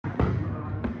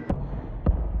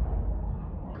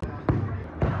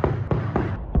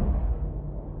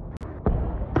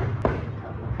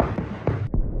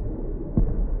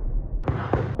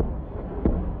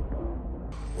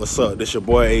What's up? This your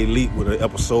boy A-Leek with an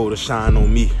episode of Shine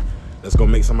On Me. Let's go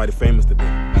make somebody famous today.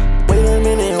 Wait a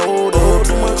minute, hold up,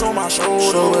 too much on my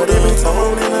shoulder. But every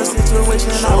time in a situation,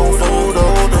 I don't fold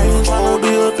up. I ain't tryna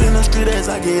be up in the street as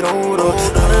I get older. Lot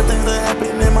of things that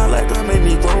happen in my life that make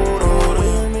me grow up. Wait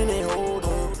a minute, hold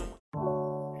up.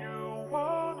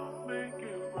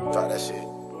 Try that shit.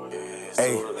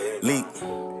 A-Leek.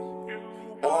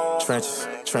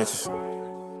 Trenches.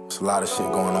 There's a lot of shit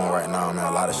going on right now,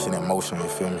 man. A lot of shit in motion, you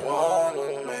feel me?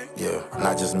 Yeah,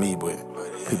 not just me, but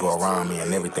people around me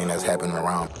and everything that's happening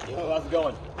around me. Yo, how's it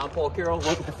going? I'm Carroll,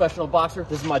 local professional boxer.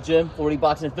 This is my gym, 40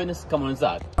 Boxing and Fitness. Come on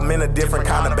inside. I'm in a different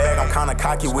kind of bag, I'm kinda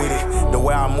cocky with it. The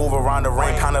way I move around the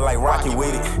ring, kinda like Rocky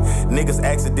with it. Niggas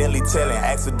accidentally telling,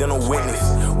 accidental witness.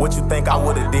 What you think I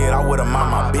would've did, I would've mind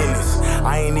my business.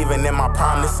 I ain't even in my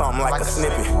prime, this something like a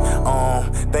snippet.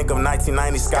 Think of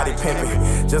 1990 Scotty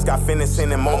Pimpin'. Just got finished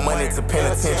sending more money to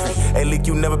penitentiary. Hey, Leek,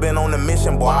 you never been on a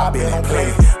mission, boy, I been in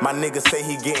plenty. My nigga say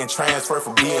he getting transferred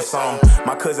for being something.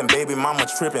 My cousin baby mama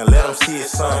tripping, let him see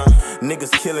his son.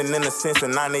 Niggas killing innocence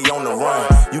and now they on the run.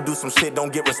 You do some shit,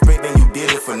 don't get respect, then you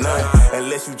did it for none.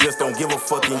 Unless you just don't give a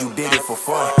fuck and you did it for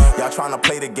fun. Y'all trying to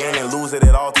play the game and lose it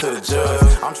all to the judge.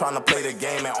 I'm trying to play the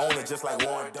game and own it just like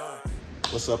Warren Dunn.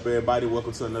 What's up, everybody?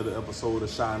 Welcome to another episode of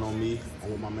Shine On Me.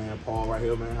 I'm with my man Paul right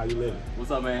here, man. How you living?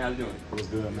 What's up, man? How you doing? What's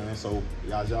good, man? So,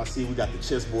 y'all see we got the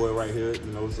chess boy right here,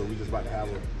 you know, so we just about to have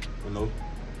a,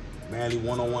 manly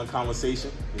one-on-one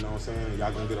conversation, you know what I'm saying?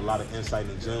 Y'all gonna get a lot of insight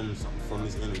and gems from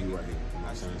this interview right here, you know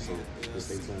what I'm saying? So just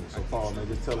stay tuned. So Paul, man,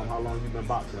 just tell them how long you been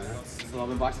boxing, man. So I've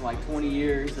been boxing like 20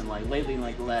 years, and like lately, in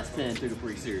like the last 10, took it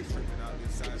pretty seriously.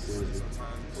 Seriously.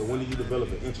 So when did you develop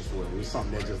an interest for it? Was it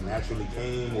something that just naturally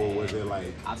came, or was it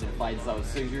like... I've been fighting since I was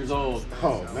 6 years old.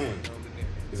 Oh, man.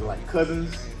 Is it like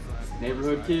cousins?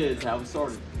 Neighborhood kids, how it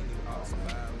started.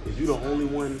 Is you the only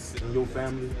one in your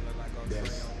family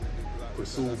that's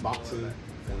pursued boxing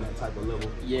on that type of level?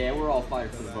 Yeah, we're all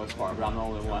fighters for the most part, but I'm the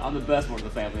only one. I'm the best one in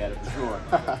the family at it for sure.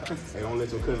 Hey, don't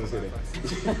let your cousins hear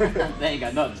that. They ain't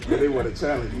got nothing. Yeah, they want to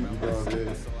challenge you, you know what I'm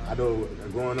saying? I know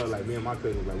growing up, like me and my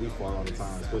cousins, like we fought all the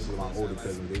time, especially my older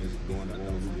cousins. They just go in the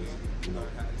room, we just,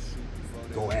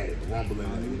 go at it, rumbling,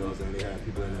 you know what I'm saying? They had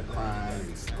people in there crying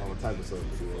and all type of stuff.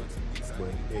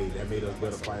 But hey, that made us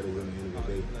better fighters in the end of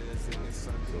the day.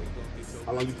 So,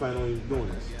 how long you plan on doing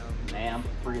this? Man, I'm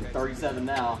freaking 37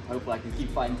 now. Hopefully I can keep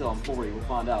fighting until I'm 40. We'll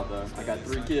find out though. I got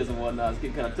 3 kids and whatnot. It's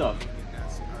getting kind of tough.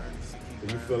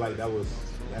 So you feel like that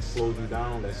slowed you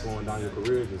down, that's slowing down your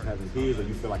career, just having kids, or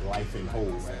you feel like life in whole,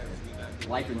 right?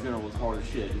 Life in general is hard as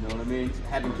shit, you know what I mean?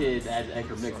 Having kids adds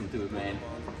extra mixing to it, man.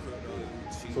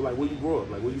 So like, where you grew up?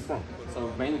 Like, where you from?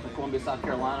 So mainly from Columbia, South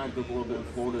Carolina. I grew up a little bit in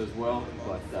Florida as well,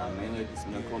 but mainly,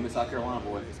 Columbia, South Carolina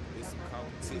boy.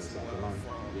 South Carolina.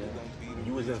 Yeah.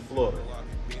 You was in Florida.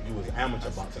 You was amateur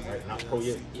boxing, right? Not pro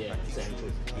yet? Yeah,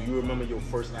 exactly. Do you remember your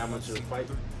first amateur fight?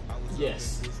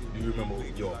 Yes. Do you remember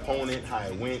your opponent, how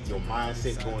it went, your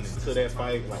mindset going into that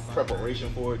fight, like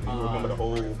preparation for it? Do you remember the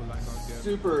whole...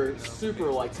 Super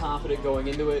like confident going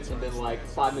into it, and then like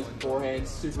 5 minutes beforehand,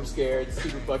 super scared,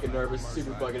 super fucking nervous,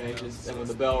 super fucking anxious, and when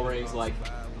the bell rings, like,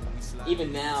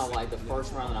 even now, like the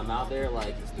first round that I'm out there,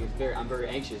 like I'm very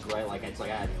anxious, right? Like it's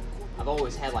like I've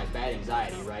always had like bad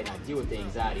anxiety, right? And I deal with the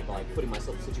anxiety by like putting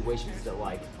myself in situations that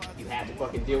like you have to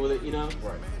fucking deal with it, you know?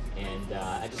 Right. And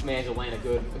I just managed to land a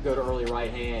good early right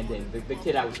hand, and the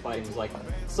kid I was fighting was like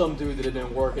some dude that had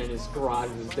been working in his garage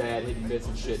with his dad, hitting mitts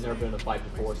and shit, never been in a fight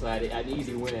before, so I had an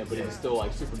easy win, but it was still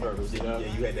like super nervous, you know?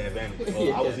 Yeah, you had that advantage.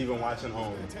 Yeah. I was even watching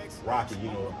Rocky,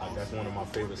 that's one of my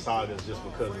favorite sagas just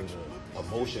because of the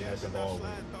emotion that's involved in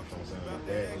it. You know what I'm saying? My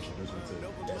dad introduced me to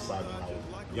that saga when I was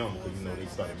young, because they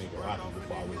started making Rocky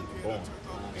before I was even born.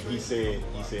 And he said,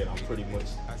 I'm pretty much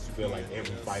feel like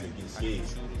every fighter gets scared.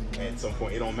 At some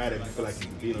point, it don't matter if you feel like you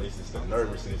can beat them, it's just the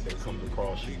nervousness that comes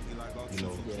across you, Yeah,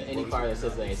 any fighter that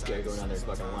says they ain't scared going down there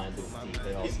fucking lying to his teeth.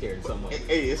 They all scared in some way.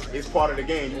 Hey, it's part of the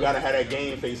game. You gotta have that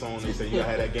game face on. They say you gotta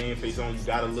have that game face on. You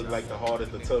gotta look like the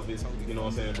hardest, the toughest, you know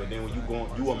what I'm saying? But then when you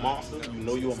a monster,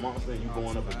 you a monster, and you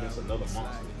going up against another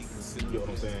monster. You know what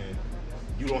I'm saying?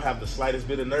 You don't have the slightest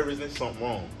bit of nervousness, something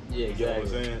wrong. Yeah, exactly. You know what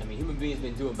I'm saying? I mean, human beings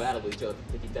been doing battle with each other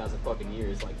for 50,000 fucking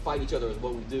years. Like, fight each other is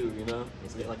what we do, you know?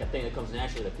 It's like a thing that comes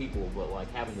naturally to people, but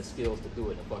like having the skills to do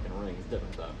it in a fucking ring is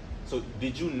different though. So,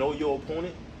 did you know your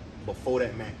opponent before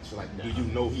that match? Like, no. Do you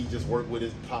know he just worked with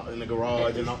his pop in the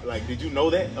garage and all, like, did you know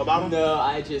that about him? No,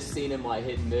 I just seen him like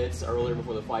hitting mitts earlier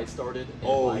before the fight started. And,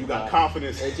 oh, like, you got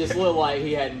confidence. It just looked like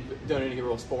he hadn't done any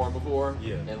real sparring before.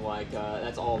 Yeah. And like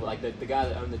that's all. Like the guy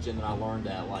that owned the gym that I learned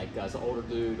at, like, is an older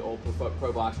dude, old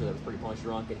pro boxer that was pretty punch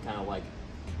drunk and kind of like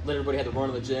let everybody have the run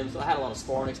of the gym. So I had a lot of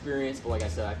sparring experience, but like I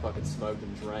said, I fucking smoked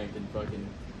and drank and fucking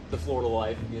the Florida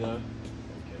life, you know.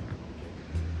 Okay.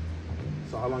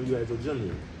 So how long you had your gym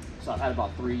here? So I've had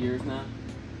about 3 years now.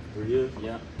 3 years?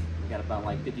 Yeah. We got about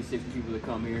like 50, 60 people that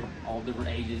come here, all different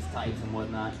ages, types, and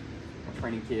whatnot.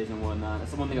 Training kids and whatnot.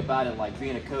 That's the one thing about it, like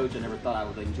being a coach, I never thought I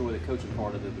would enjoy the coaching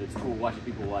part of it, but it's cool watching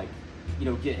people like, you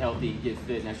know, get healthy and get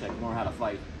fit and actually like learn how to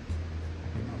fight.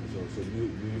 So do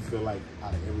you feel like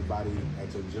out of everybody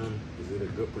at your gym, is it a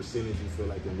good percentage you feel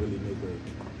like can really make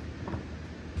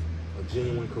a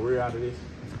genuine career out of this?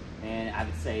 And I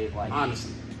would say like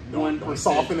honestly, 1%,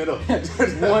 soften it up.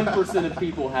 1% of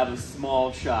people have a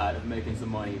small shot of making some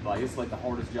money. Like it's like the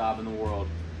hardest job in the world.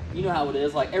 You know how it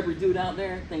is, like every dude out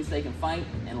there thinks they can fight,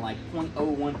 and like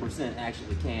 0.01%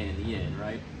 actually can in the end,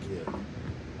 right?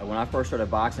 Yeah. When I first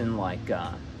started boxing, like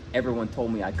everyone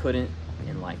told me I couldn't,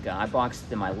 and like I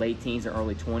boxed in my late teens and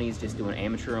early 20s, just doing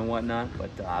amateur and whatnot.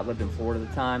 But I lived in Florida at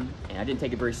the time, and I didn't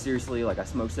take it very seriously. Like I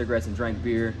smoked cigarettes and drank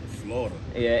beer. Florida.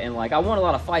 Yeah, and like I won a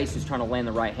lot of fights just trying to land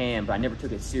the right hand, but I never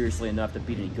took it seriously enough to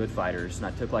beat any good fighters. And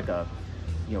I took like a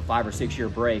 5 or 6 year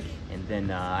break, and then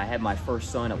I had my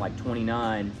first son at like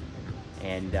 29,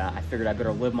 and I figured I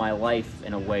better live my life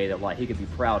in a way that like he could be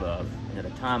proud of. And at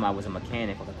the time I was a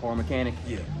mechanic, like a car mechanic.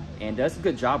 Yeah. And that's a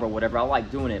good job or whatever. I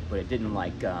like doing it, but it didn't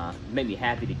like make me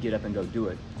happy to get up and go do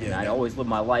it. Yeah, and I'd always lived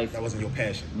my life. That wasn't your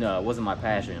passion. No, it wasn't my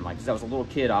passion. Like, 'cause I was a little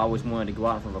kid, I always wanted to go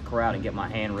out in front of a crowd and get my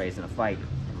hand raised in a fight.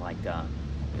 And like,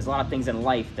 there's a lot of things in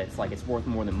life that's like it's worth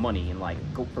more than money. And like,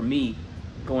 for me,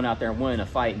 going out there and winning a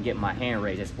fight and getting my hand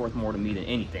raised, it's worth more to me than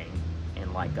anything.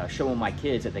 And like showing my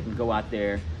kids that they can go out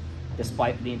there,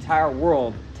 despite the entire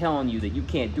world telling you that you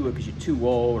can't do it because you're too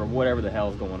old or whatever the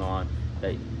hell's going on,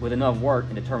 that with enough work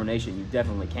and determination, you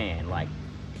definitely can. Like,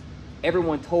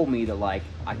 everyone told me that like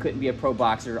I couldn't be a pro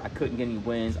boxer, I couldn't get any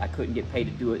wins, I couldn't get paid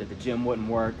to do it, that the gym wouldn't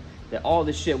work, that all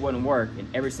this shit wouldn't work, and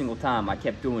every single time I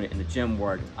kept doing it and the gym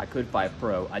worked, I could fight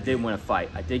pro, I did win a fight,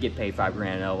 I did get paid $5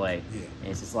 grand in LA. Yeah.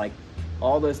 And it's just like,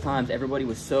 all those times everybody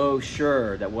was so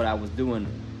sure that what I was doing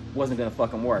wasn't gonna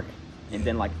fucking work. And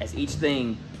then like as each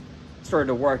thing started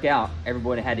to work out,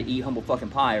 everybody had to eat humble fucking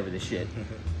pie over this shit.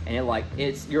 And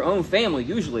it's your own family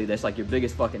usually that's like your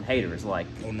biggest fucking haters. Like,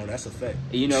 oh no, that's a fact.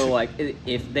 You know, like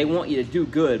if they want you to do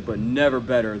good but never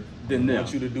better than them. They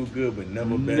want you to do good but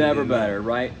never better. Never better,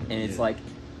 right? And it's like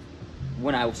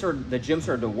when the gym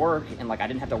started to work and like I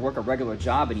didn't have to work a regular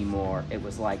job anymore, it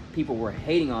was like people were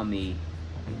hating on me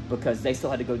because they still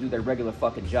had to go do their regular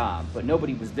fucking job. But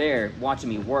nobody was there watching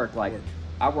me work. Like,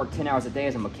 I work 10 hours a day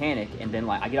as a mechanic, and then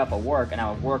like I get off of work and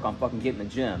I would work on fucking getting the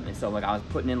gym. And so like I was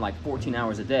putting in like 14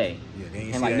 hours a day. Yeah,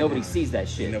 and like nobody sees that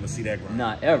shit. You never see that grind.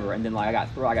 Not ever. And then like I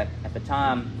got at the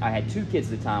time, I had 2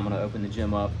 kids at the time when I opened the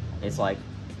gym up. It's like,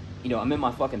 you know, I'm in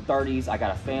my fucking 30s, I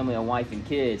got a family, a wife and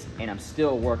kids, and I'm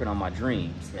still working on my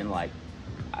dreams. And like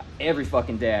every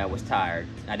fucking day I was tired.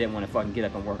 I didn't want to fucking get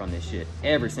up and work on this shit.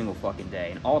 Every single fucking day.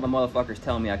 And all the motherfuckers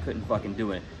telling me I couldn't fucking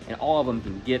do it. And all of them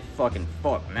can get fucking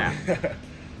fucked now.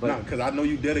 No, because I know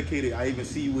you dedicated. I even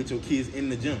see you with your kids in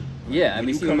the gym. Yeah, I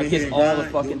mean, see my kids all the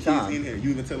fucking time. In here. You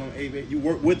even tell them, hey, man, you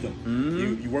work with them.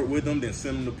 Mm-hmm. You work with them, then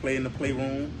send them to play in the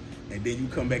playroom, and then you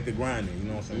come back to grinding. You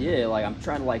know what I'm saying? Yeah, like I'm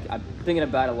trying to I'm thinking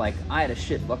about it. Like I had a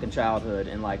shit fucking childhood,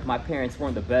 and like my parents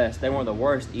weren't the best. They weren't the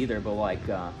worst either, but like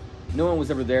no one was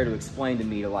ever there to explain to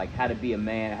me like how to be a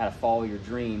man, how to follow your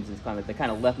dreams, and kind of they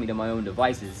kind of left me to my own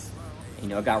devices. You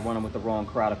know, I got running with the wrong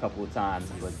crowd a couple of times,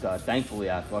 but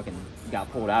thankfully I fucking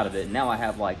got pulled out of it. And now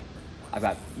I've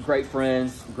got great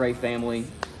friends, great family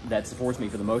that supports me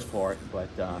for the most part. But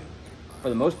for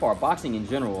the most part, boxing in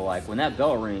general, like when that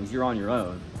bell rings, you're on your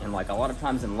own. And like a lot of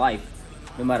times in life,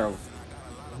 no matter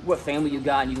what family you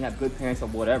got, and you can have good parents or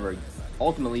whatever,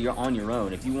 ultimately you're on your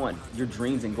own. If you want your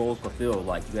dreams and goals fulfilled,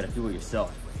 like you got to do it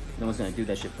yourself. No one's gonna do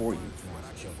that shit for you.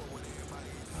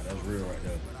 That's real right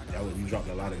there. You dropped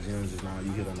a lot of gems just now.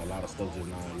 You hit on a lot of stuff just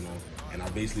now, you know. And I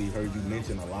basically heard you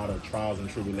mention a lot of trials and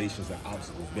tribulations and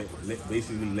obstacles.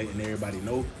 Basically letting everybody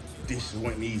know this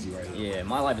wasn't easy right here. Yeah,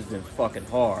 my life has been fucking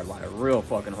hard, like real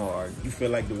fucking hard. You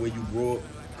feel like the way you grew up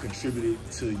contributed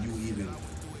to you even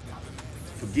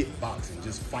forget boxing,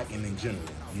 just fighting in general.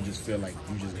 You just feel like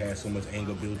you just had so much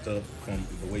anger built up from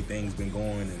the way things been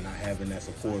going and not having that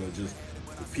support of just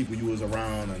the people you was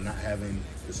around, or not having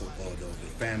the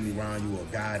family around you or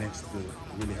guidance to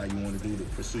really how you want to do to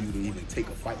pursue you to even take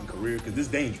a fighting career, because this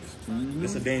is dangerous. Mm-hmm.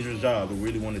 It's a dangerous job to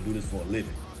really want to do this for a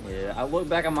living. Yeah, I look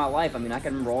back on my life. I mean, I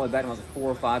can remember all the way back when I was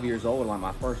 4 or 5 years old, like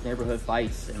my first neighborhood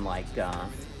fights, and like,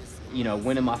 you know,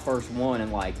 winning my first one,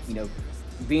 and like, you know,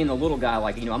 being a little guy,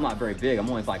 like, you know, I'm not very big. I'm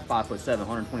only like 5'7",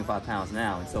 125 pounds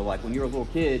now. And so like when you're a little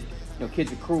kid, you know,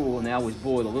 kids are cruel and they always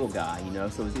bully the little guy, you know.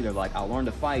 So it's either like I'll learn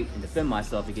to fight and defend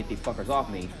myself and get these fuckers off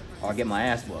me, or I'll get my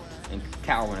ass whooped and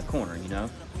cower in a corner, you know.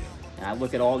 And I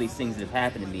look at all these things that have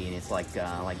happened to me, and it's like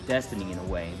destiny in a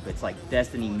way, but it's like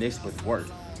destiny mixed with work.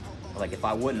 Like if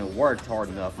I wouldn't have worked hard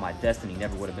enough, my destiny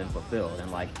never would have been fulfilled.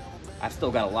 And like I've still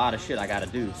got a lot of shit I got to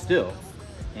do still,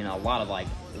 and a lot of like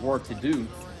work to do.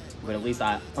 But at least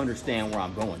I understand where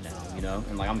I'm going now, you know.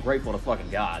 And like I'm grateful to fucking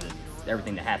God that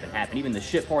everything that happened. Even the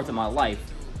shit parts of my life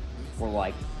were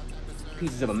like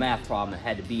pieces of a math problem that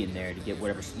had to be in there to get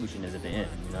whatever solution is at the end,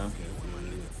 you know.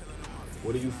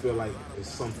 What do you feel like is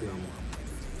something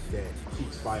that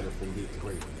keeps fighters from getting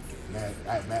great?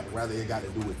 Matt, rather it got to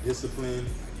do with discipline.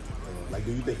 Like,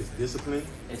 do you think it's discipline?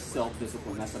 It's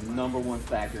self-discipline. That's the #1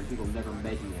 factor in people never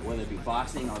making it. Whether it be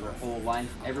boxing or their whole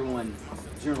life, everyone,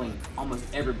 generally, almost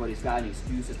everybody's got an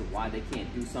excuse as to why they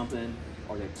can't do something,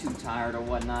 or they're too tired or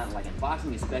whatnot. Like in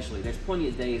boxing especially, there's plenty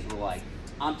of days where like,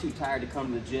 I'm too tired to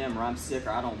come to the gym, or I'm sick,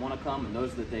 or I don't want to come, and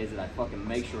those are the days that I fucking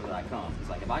make sure that I come. It's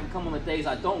like, if I can come on the days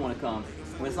I don't want to come,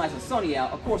 when it's nice and sunny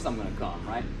out, of course I'm going to come,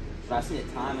 right? But I've seen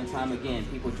it time and time again.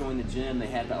 People join the gym, they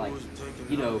have that like,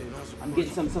 you know, I'm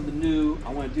getting something new,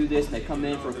 I want to do this, and they come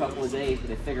in for a couple of days, but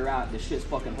they figure out this shit's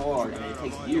fucking hard, and it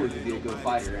takes years to be a good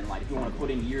fighter, and like, if you want to put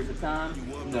in years of time,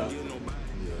 no.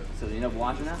 So they end up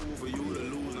watching that?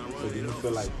 So do you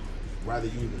feel like, rather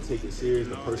you even take it serious,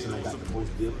 the person that got the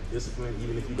most discipline,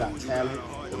 even if you got talent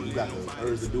or you got the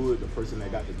urge to do it, the person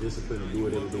that got the discipline to do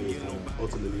it every day is going to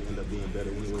ultimately end up being better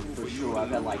anyway. For sure.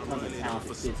 I've had like tons of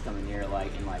talented kids coming here,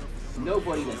 like, and like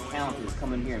nobody that's talented has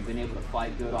come in here and been able to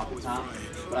fight good off the top.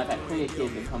 But I've had plenty of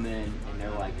kids that come in and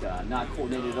they're like not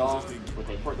coordinated at all, but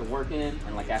they put the work in,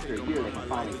 and like after a year they can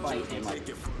finally fight. And like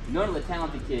none of the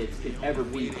talented kids can ever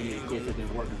beat any of the kids that have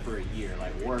been working for a year.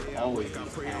 Like work always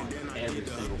beats talent every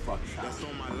single fucking time.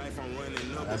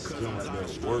 That's the thing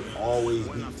right there. Work always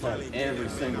beats talent. Every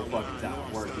single fucking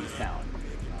time. Work beats talent.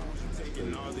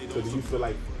 So do you feel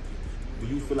like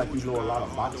you know a lot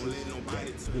of boxers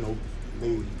that, you know,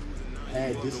 they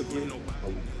had discipline,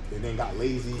 and then got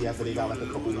lazy after they got like a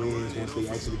couple wins once they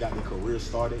actually got their career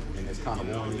started, and it's kind of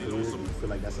ruined their career? Do you feel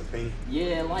like that's a thing?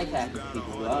 Yeah, life happens to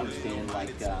people, but I understand,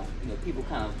 like, you know, people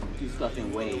kind of do stuff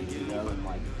in waves, you know, and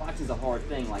like, boxing's a hard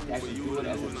thing, like, to actually do it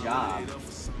as a job.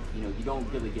 You know, you don't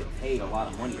really get paid a lot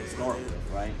of money to start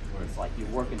with, right? It's like you're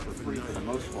working for free for the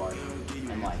most part,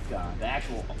 and like the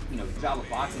actual, you know, job of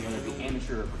boxing, whether it be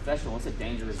amateur or professional, it's a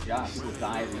dangerous job. People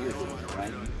die every year doing it,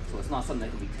 right? So it's not something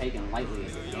that can be taken lightly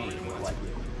as a game. But like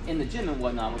in the gym and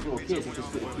whatnot, with little kids, it's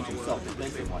just good to teach them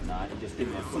self-defense and whatnot, and just give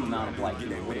them some amount of like, you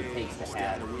know, what it takes to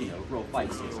have, you know, real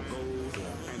fight skills.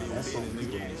 And that's something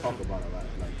people don't talk about a lot.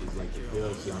 Like it's like the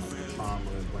bills, the trauma,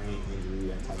 brain injury,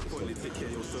 that type of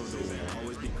stuff.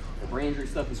 The brain injury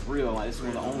stuff is real. Like, this is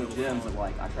one of the only gyms that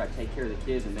like I try to take care of the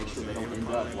kids and make sure they don't end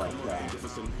up like,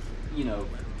 you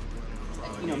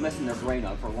know, messing their brain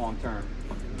up for long term.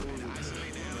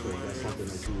 So that's something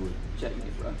that you would check me,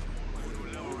 bro.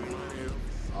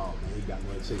 Oh man, he got me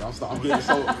a chick.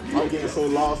 I'm getting so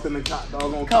lost in the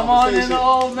doggone Come on in conversation. the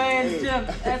old man's gym.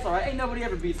 That's all right. Ain't nobody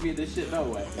ever beats me at this shit, no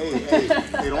way. Hey,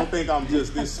 don't think I'm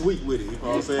just this sweet with it. You know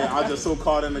what I'm saying? I'm just so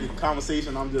caught in the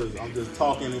conversation. I'm just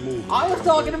talking and moving. I was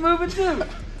talking and moving too. That's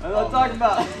what I'm talking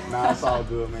about. Nah, it's all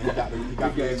good, man. He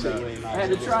got me a chick right now. I had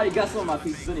to try. You got some of my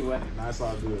pieces anyway. Nah, it's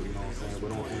all good. You know what I'm saying?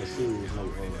 But on a serious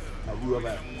note, have you ever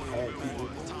had people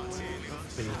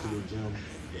came into your gym?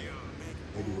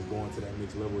 Maybe was going to that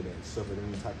next level that suffered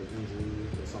any type of injury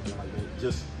or something like that.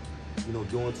 Just, you know,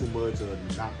 doing too much or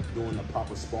not doing the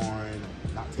proper sparring,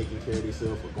 or not taking care of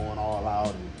themselves or going all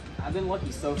out. I've been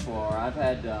lucky so far. I've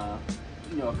had,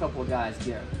 you know, a couple of guys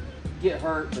get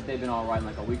hurt, but they've been all right in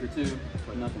like a week or two,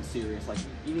 but nothing serious. Like,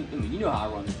 you know how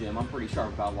I run the gym. I'm pretty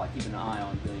sharp about like keeping an eye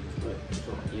on things, but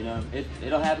you know,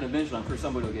 it'll happen eventually. I'm sure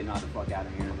somebody will get knocked the fuck out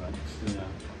of here, but you know,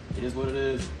 it is what it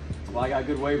is. That's why I got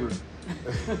good waivers.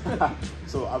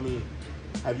 So, I mean,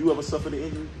 have you ever suffered an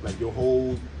injury? Like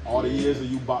all the years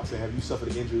of you boxing, have you suffered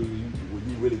an injury where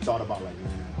you really thought about like,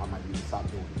 man, I might need to stop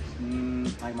doing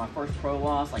this? Like my first pro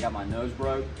loss, I got my nose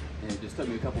broke, and it just took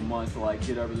me a couple months to like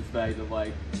get over the fact that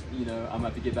like, you know, I'm gonna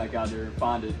have to get back out there and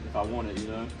find it if I want it, you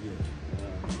know? Yeah.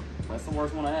 That's the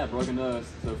worst one I had, broken nose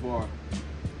so far.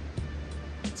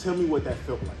 Tell me what that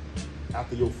felt like.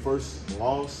 After your first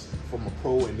loss from a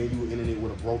pro, and then you were ending it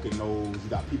with a broken nose, you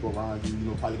got people around you, you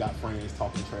know, probably got friends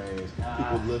talking trash,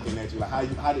 people looking at you. Like,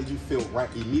 how did you feel right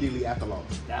immediately after loss?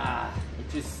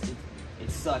 It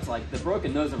sucks. Like, the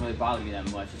broken nose doesn't really bother me that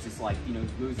much. It's just like, you know,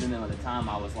 losing them at the time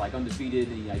I was like undefeated,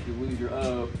 and like you lose your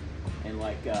O, And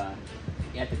like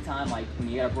at the time, like when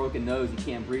you got a broken nose, you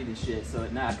can't breathe and shit. So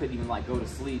at night I couldn't even like go to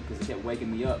sleep because it kept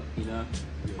waking me up, you know.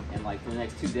 And like for the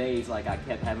next 2 days, like I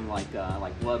kept having like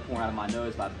blood pouring out of my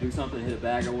nose. If I do something, hit a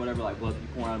bag or whatever, like blood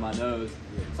pouring out of my nose.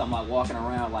 So I'm like walking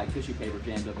around like tissue paper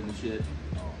jammed up in the shit.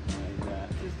 And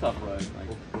it's a tough road.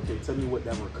 Like, okay, tell me what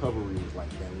that recovery was like.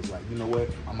 That was like, you know what?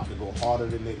 I'm about to go harder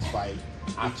the next fight.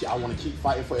 I want to keep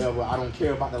fighting forever. I don't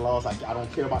care about the loss. I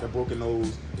don't care about the broken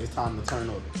nose. It's time to turn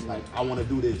up. Like, I want to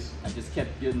do this. I just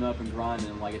kept getting up and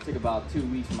grinding. Like, it took about 2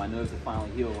 weeks for my nose to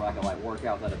finally heal where I could like work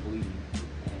out without it bleeding.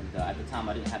 And at the time,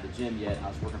 I didn't have the gym yet. I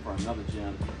was working for another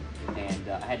gym. And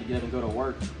I had to get up and go to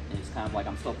work. And it's kind of like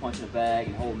I'm still punching a bag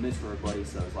and holding mitts for everybody.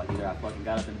 So it's like either I fucking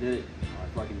got up and did it or I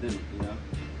fucking didn't, you know?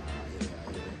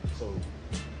 So,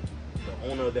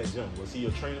 the owner of that gym, was he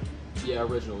your trainer? Yeah,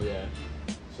 original, yeah.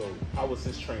 So, how was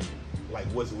his training?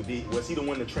 Like, was he the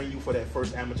one to train you for that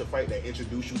first amateur fight that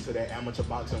introduced you to that amateur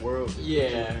boxing world?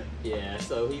 Yeah.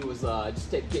 So he was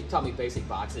taught me basic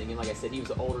boxing, and like I said, he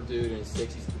was an older dude in his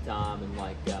 60s at the time, and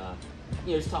like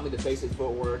just taught me the basic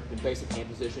footwork, the basic hand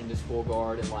position, just full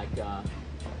guard, and like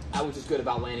I was just good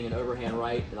about landing an overhand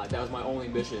right, and like that was my only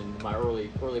mission in my early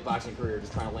boxing career,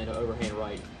 just trying to land an overhand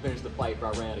right, finish the fight if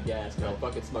I ran out of gas, because I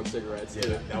fucking smoked cigarettes.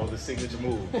 Yeah, that was a signature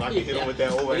move. I can hit him with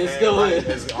that overhand. It still right,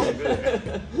 is. That's all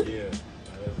good. Yeah.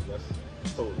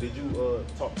 So did you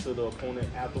talk to the opponent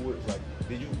afterwards? Like,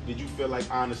 did you feel like,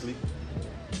 honestly,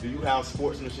 do you have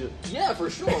sportsmanship? Yeah, for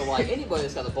sure. Like anybody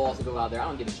that's got the balls to go out there, I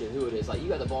don't give a shit who it is. Like you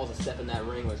got the balls to step in that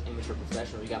ring, whether it's amateur,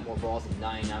 professional, you got more balls than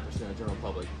 99% of the general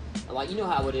public. And like you know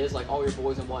how it is, like all your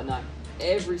boys and whatnot.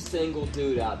 Every single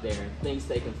dude out there thinks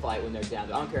they can fight when they're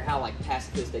down. I don't care how like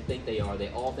pacifist they think they are. They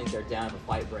all think they're down if a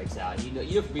fight breaks out. And you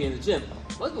know, from being in the gym,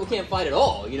 most people can't fight at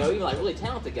all. You know, even like really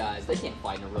talented guys, they can't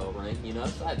fight in a real ring. You know,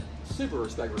 so I have super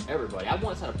respect for everybody. I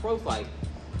once had a pro fight.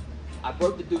 I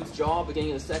broke the dude's jaw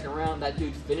beginning of the second round. That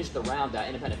dude finished the round. I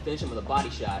ended up having to finish him with a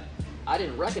body shot. I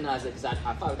didn't recognize it because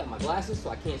I fight without my glasses, so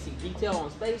I can't see detail on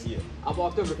his face. Yeah. I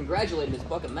walked over to congratulate him. His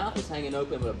fucking mouth was hanging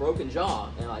open with a broken jaw,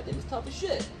 and like it was tough as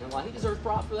shit. And like he deserves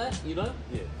props for that, you know?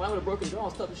 Yeah. Fighting with a broken jaw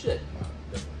is tough as shit.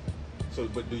 So,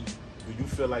 but do you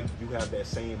feel like you have that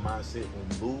same mindset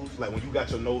when you lose? Like when you got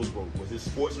your nose broke, was it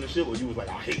sportsmanship, or you was like,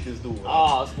 I hate this dude?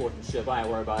 Oh, sportsmanship. I ain't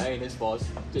worried about it. It ain't his fault.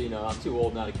 You know, I'm too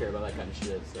old now to care about that kind of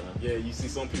shit. So. Yeah, you see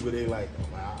some people they like,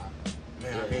 oh,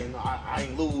 man, I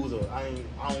ain't lose, or I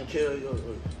don't care, or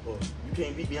you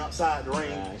can't beat me outside the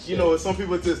ring. You know, some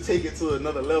people just take it to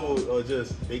another level, or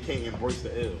just they can't embrace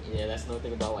the L. Yeah, that's another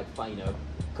thing about like fighting. You know,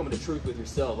 coming to truth with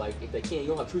yourself. Like if they can't, you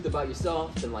don't have truth about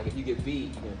yourself, then like if you get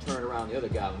beat, you're gonna turn around the other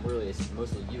guy. And really, it's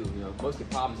mostly you. You know, most of your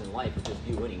problems in life are just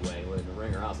you anyway, whether in the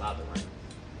ring or outside the ring.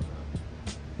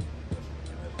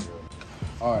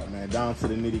 All right, man. Down to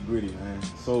the nitty gritty, man.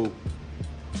 So,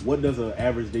 what does an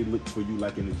average day look for you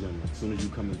like in the gym? Like, as soon as you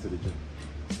come into the gym.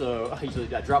 So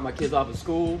I drop my kids off at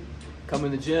school, come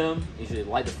in the gym, usually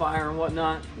light the fire and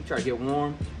whatnot. We try to get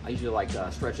warm. I usually like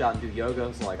stretch out and do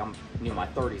yoga. So like I'm in my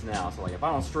 30s now. So like if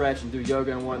I don't stretch and do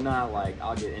yoga and whatnot, like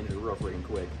I'll get injured real freaking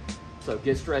quick. So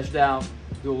get stretched out,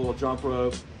 do a little jump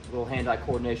rope, a little hand-eye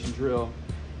coordination drill.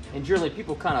 And generally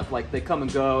people kind of like, they come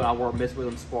and go and I work mitts with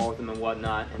them, spar with them and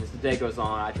whatnot. And as the day goes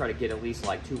on, I try to get at least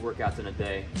like 2 workouts in a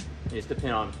day. And it's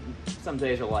depending on, some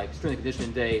days are like strength and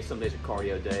conditioning days, some days are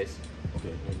cardio days.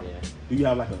 Okay. And, yeah. Do you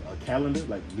have like a calendar?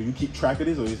 Like, do you keep track of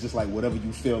this, or is it just like whatever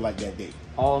you feel like that day?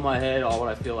 All in my head, all what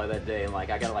I feel like that day, and like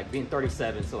I gotta like being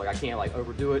 37, so like I can't like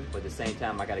overdo it, but at the same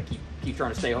time I gotta keep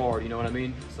trying to stay hard. You know what I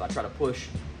mean? So I try to push,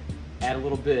 add a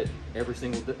little bit every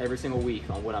single week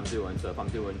on what I'm doing. So if I'm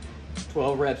doing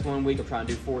 12 reps one week, I'm trying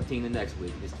to do 14 the next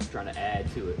week. Just trying to add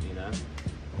to it, you know.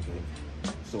 Okay.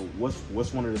 So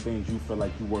what's one of the things you feel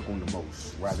like you work on the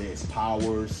most? Whether it's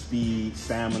power, speed,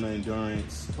 stamina,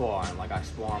 endurance? Sparring. Like I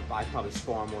probably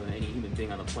spar more than any human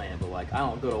being on the planet, but like I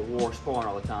don't go to war sparring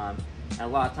all the time. And a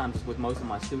lot of times it's with most of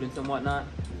my students and whatnot,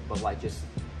 but like just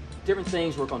different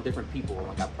things work on different people.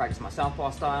 Like I practice my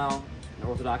southpaw style, an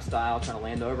orthodox style, trying to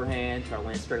land the overhand, try to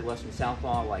land straight lefts from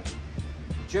southpaw. Like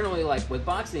generally, like with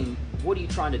boxing, what are you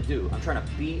trying to do? I'm trying to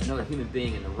beat another human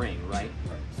being in the ring, right?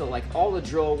 So like all the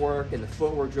drill work and the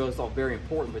footwork drill is all very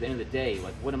important, but at the end of the day,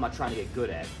 like what am I trying to get good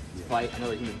at? Fight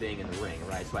another human being in the ring,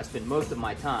 right? So I spend most of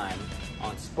my time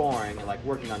on sparring and like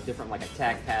working on different like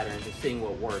attack patterns and seeing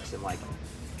what works. And like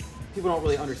people don't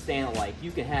really understand that like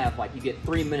you can have like you get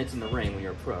 3 minutes in the ring when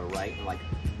you're a pro, right? And like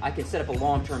I can set up a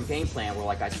long-term game plan where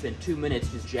like I spend 2 minutes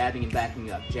just jabbing and backing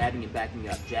up, jabbing and backing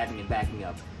up, jabbing and backing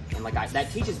up. And like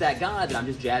that teaches that guy that I'm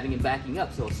just jabbing and backing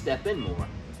up, so he'll step in more.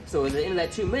 So at the end of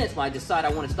that 2 minutes, when I decide I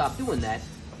want to stop doing that,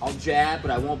 I'll jab,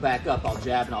 but I won't back up. I'll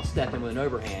jab and I'll step in with an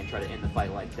overhand, try to end the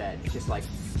fight like that. It's just like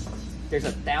there's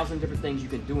 1,000 different things you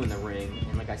can do in the ring,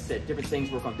 and like I said, different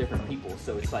things work on different people.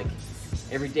 So it's like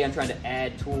every day I'm trying to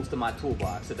add tools to my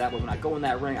toolbox, so that way when I go in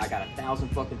that ring, I got 1,000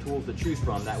 fucking tools to choose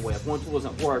from. That way, if one tool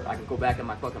doesn't work, I can go back in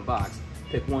my fucking box,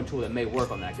 pick one tool that may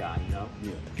work on that guy, you know?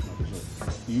 Yeah, no, for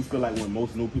sure. Do you feel like when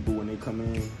most new people, when they come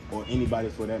in, or anybody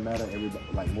for that matter, everybody,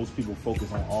 like most people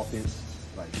focus on offense,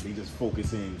 like they just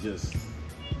focus in just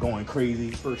going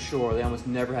crazy? For sure, they almost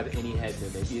never have any head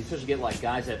movement. You especially get like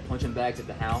guys that have punching bags at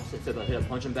the house, so they'll hit a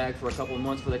punching bag for a couple of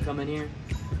months before they come in here.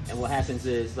 And what happens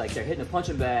is, like, they're hitting a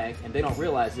punching bag, and they don't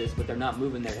realize this, but they're not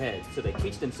moving their head. So they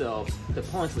teach themselves to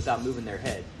punch without moving their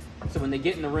head. So when they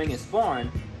get in the ring and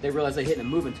sparring, they realize they're hitting a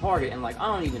moving target, and like, I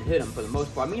don't even hit them for the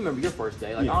most part. I mean, you remember your first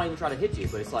day, like, I don't even try to hit you,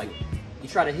 but it's like, you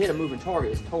try to hit a moving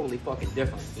target, it's totally fucking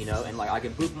different, you know? And like, I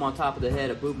can boop them on top of the head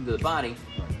or boop them to the body,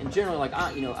 and generally, like,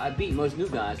 I beat most new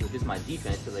guys with just my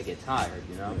defense till they get tired,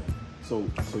 you know? Yeah.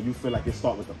 So you feel like it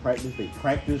start with the practice? They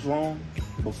practice wrong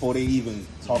before they even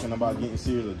talking about getting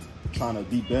serious or trying to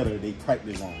be better. They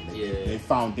practice wrong. Their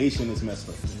foundation is messed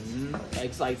up.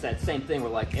 It's like that same thing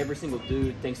where like every single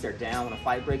dude thinks they're down when a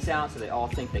fight breaks out, so they all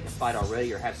think they can fight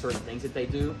already or have certain things that they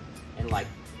do, and like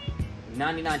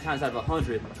 99 times out of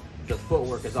 100, the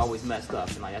footwork is always messed up.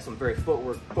 And like that's some very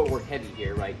footwork heavy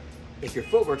here, right? If your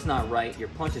footwork's not right, your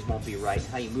punches won't be right.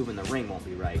 How you move in the ring won't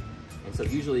be right. And so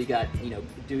usually you got, you know,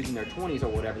 dudes in their 20s or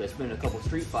whatever that's been in a couple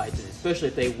street fights, and especially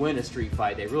if they win a street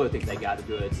fight, they really think they got the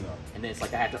goods. Yeah. And then it's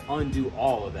like I have to undo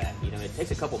all of that. You know, it takes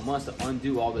a couple months to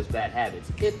undo all those bad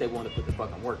habits if they want to put the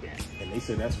fucking work in. And they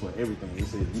say that's for everything. They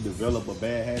say if you develop a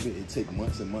bad habit, it takes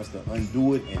months and months to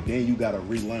undo it, and then you got to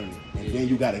relearn it, and then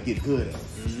you got to get good at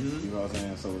it. You know what I'm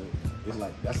saying? So it's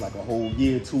like that's like a whole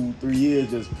year, 2, 3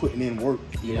 years just putting in work.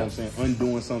 You know what I'm saying?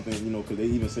 Undoing something. You know, because they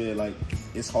even said like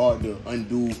it's hard to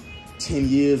undo 10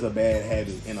 years of bad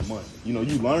habit in a month. You know,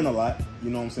 you learn a lot, you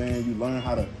know what I'm saying? You learn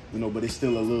how to, you know, but it's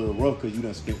still a little rough because you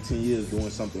done spent 10 years doing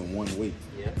something one way.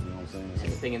 Yeah. You know what I'm saying?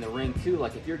 And the thing in the ring too,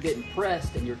 like if you're getting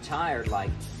pressed and you're tired,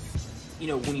 like, you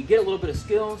know, when you get a little bit of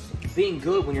skills, being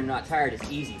good when you're not tired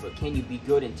is easy, but can you be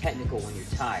good and technical when you're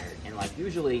tired? And like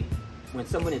usually when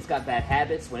someone that's got bad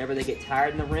habits, whenever they get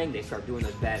tired in the ring, they start doing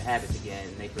those bad habits again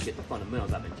and they forget the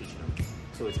fundamentals I've been teaching them.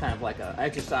 So it's kind of like an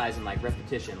exercise in like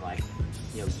repetition, like,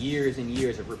 you know, years and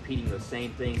years of repeating those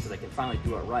same things so they can finally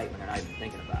do it right when they're not even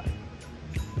thinking about it.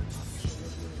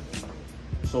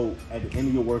 So at the end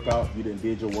of your workout, you done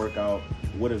did your workout.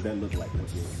 What does that look like?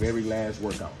 What's your very last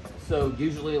workout? So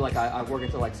usually like I work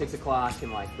until like 6 o'clock,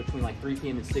 and like between like 3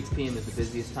 p.m. and 6 p.m. is the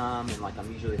busiest time, and like I'm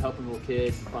usually helping little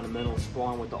kids, fundamentals,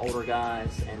 sparring with the older guys,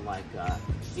 and like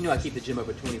you know, I keep the gym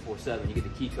open 24/7. You get the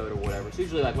key code or whatever. So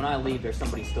usually like when I leave, there's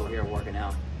somebody still here working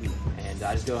out, and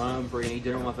I just go home, freaking eat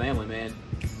dinner with my family, man.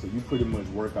 So you pretty much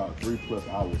work out 3+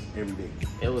 hours every day.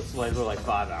 It was like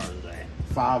 5 hours a day.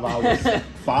 5 hours.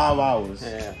 5 hours.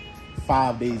 Yeah.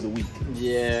 5 days a week.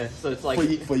 Yeah. So it's like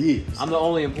for years. I'm the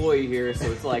only employee here, so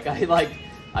it's like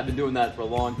I've been doing that for a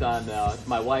long time now.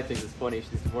 My wife thinks it's funny.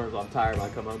 She's wonders I'm tired when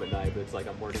I come home at night, but it's like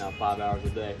I'm working out 5 hours a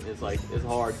day. And it's like, it's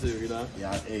hard too, you know?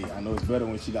 Yeah, hey, I know it's better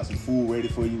when she got some food ready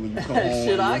for you when you come home.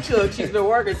 Shit, I cook. She's been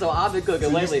working, so I've been cooking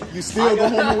so lately. You still go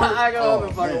home and work? I go home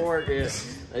and fucking work, yeah.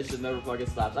 That shit never fucking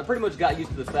stops. I pretty much got used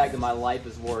to the fact that my life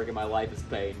is work and my life is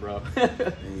pain, bro. Hey,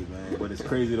 man, but it's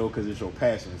crazy though because it's your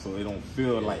passion, so it don't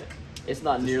feel like... It's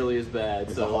not nearly as bad.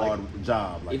 It's so a hard like,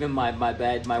 job. Like, even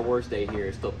my worst day here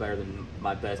is still better than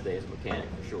my best day as a mechanic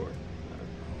for sure.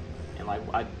 And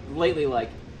like lately, like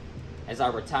as I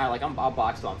retire, like I'll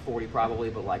box till I'm 40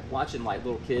 probably, but like watching like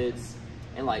little kids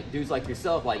and like dudes like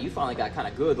yourself, like you finally got kind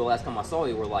of good the last time I saw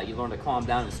you, where like you learn to calm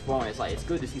down and sparring. It's like it's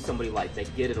good to see somebody like they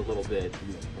get it a little bit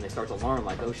and they start to learn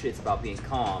like, oh shit, it's about being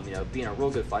calm. You know, being a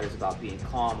real good fighter is about being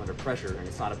calm under pressure, and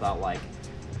it's not about like,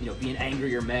 you know, being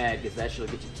angry or mad, because that shit'll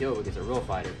get you killed because a real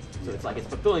fighter. So it's like, it's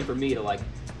fulfilling for me to like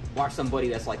watch somebody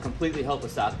that's like completely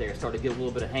helpless out there start to get a little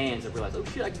bit of hands and realize, oh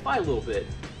shit, I can fight a little bit.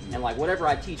 And like whatever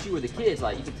I teach you or the kids,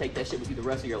 like you can take that shit with you the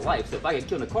rest of your life. So if I get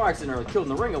killed in a car accident or killed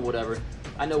in the ring or whatever,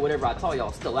 I know whatever I taught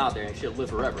y'all is still out there and shit'll live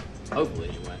forever. Hopefully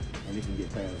anyway. And it can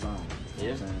get passed on. You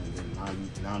know what I'm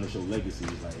saying? And now it's your legacy.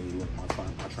 It's like, hey, look,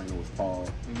 my trainer was Paul.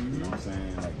 You know what I'm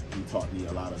saying? Like he taught me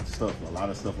a lot of stuff. A lot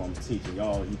of stuff I'm teaching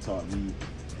y'all, he taught me.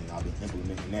 I've been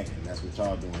implementing that, and that's what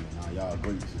y'all doing, and now y'all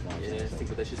great. You know what I'm saying? I think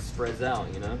that shit spreads out,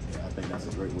 you know? Yeah, I think that's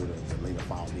a great way to lay the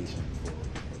foundation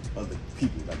for other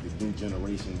people, like the new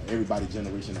generation, everybody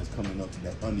generation that's coming up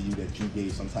that under you that you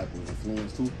gave some type of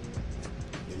influence to,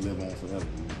 they live on forever,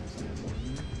 you know what I'm saying?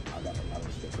 So I got a lot of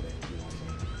respect for that, you know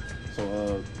what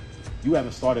I'm saying? So you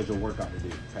haven't started your workout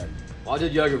today, have you? Well, I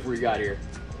did yoga before you got here.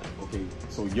 Okay,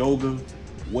 so yoga,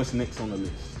 what's next on the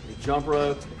list? the jump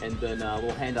rope, and then a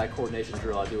little hand-eye coordination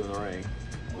drill I do in the ring,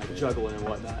 like juggling and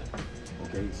whatnot.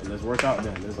 Okay, so let's work out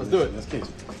then. Let's do it. Let's kick.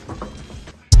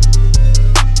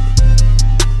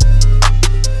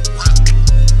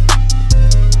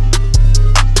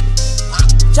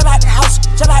 Jump out the house,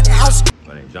 jump out the house.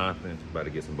 My name's Jonathan, about to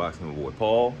get some boxing with my boy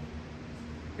Paul.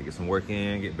 To get some work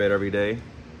in, get better every day.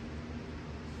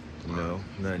 You know,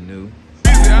 nothing new.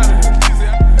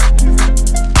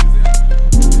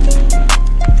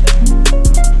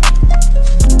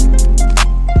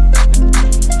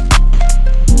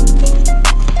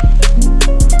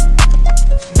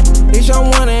 It's your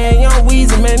one and young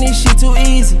Weezy, man, this shit too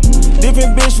easy.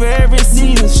 Different bitch for every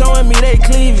season, showing me they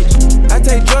cleavage. I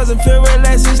take drugs and feel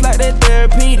relaxed, it's like that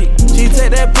therapeutic. She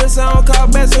take that pussy on call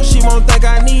back so she won't think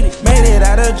I need it. Made it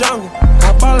out of jungle,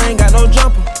 my ball ain't got no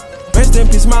jumper. Rest in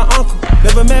peace, my uncle.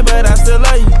 Never met, but I still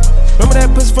love you. Remember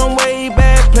that pussy from way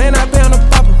back, playing I pay on the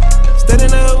popper. Stayed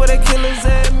in the hood where the killers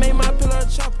at, made my pillow a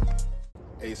chopper.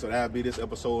 Hey, so that'll be this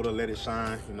episode of Let It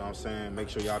Shine. You know what I'm saying? Make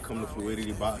sure y'all come to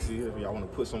Fluidity Boxing if y'all want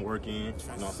to put some work in. You know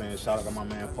what I'm saying? Shout out to my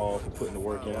man Paul for putting the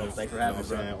work in. Thanks for having me,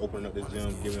 bro. Opening up this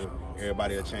gym, giving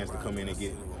everybody a chance to come in and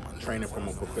get training from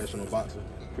a professional boxer.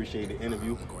 Appreciate the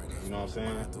interview. You know what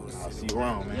I'm saying? I'll see you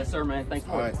around, man. Yes, sir, man. Thanks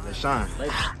for it. All right, let's shine.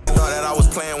 Later. Thought that I was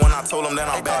playing when I told them that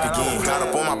I'm back again. Got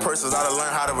up on my purses, I done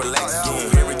learned how to relax again.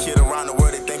 Every kid around the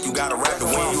world, they think you got a rap to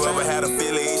win. You ever had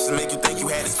affiliations make you think you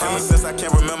had to spin? Since I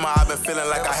can't remember, I've been feeling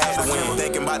like I had to win.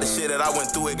 Thinking about the shit that I went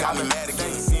through, it got me mad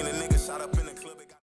again.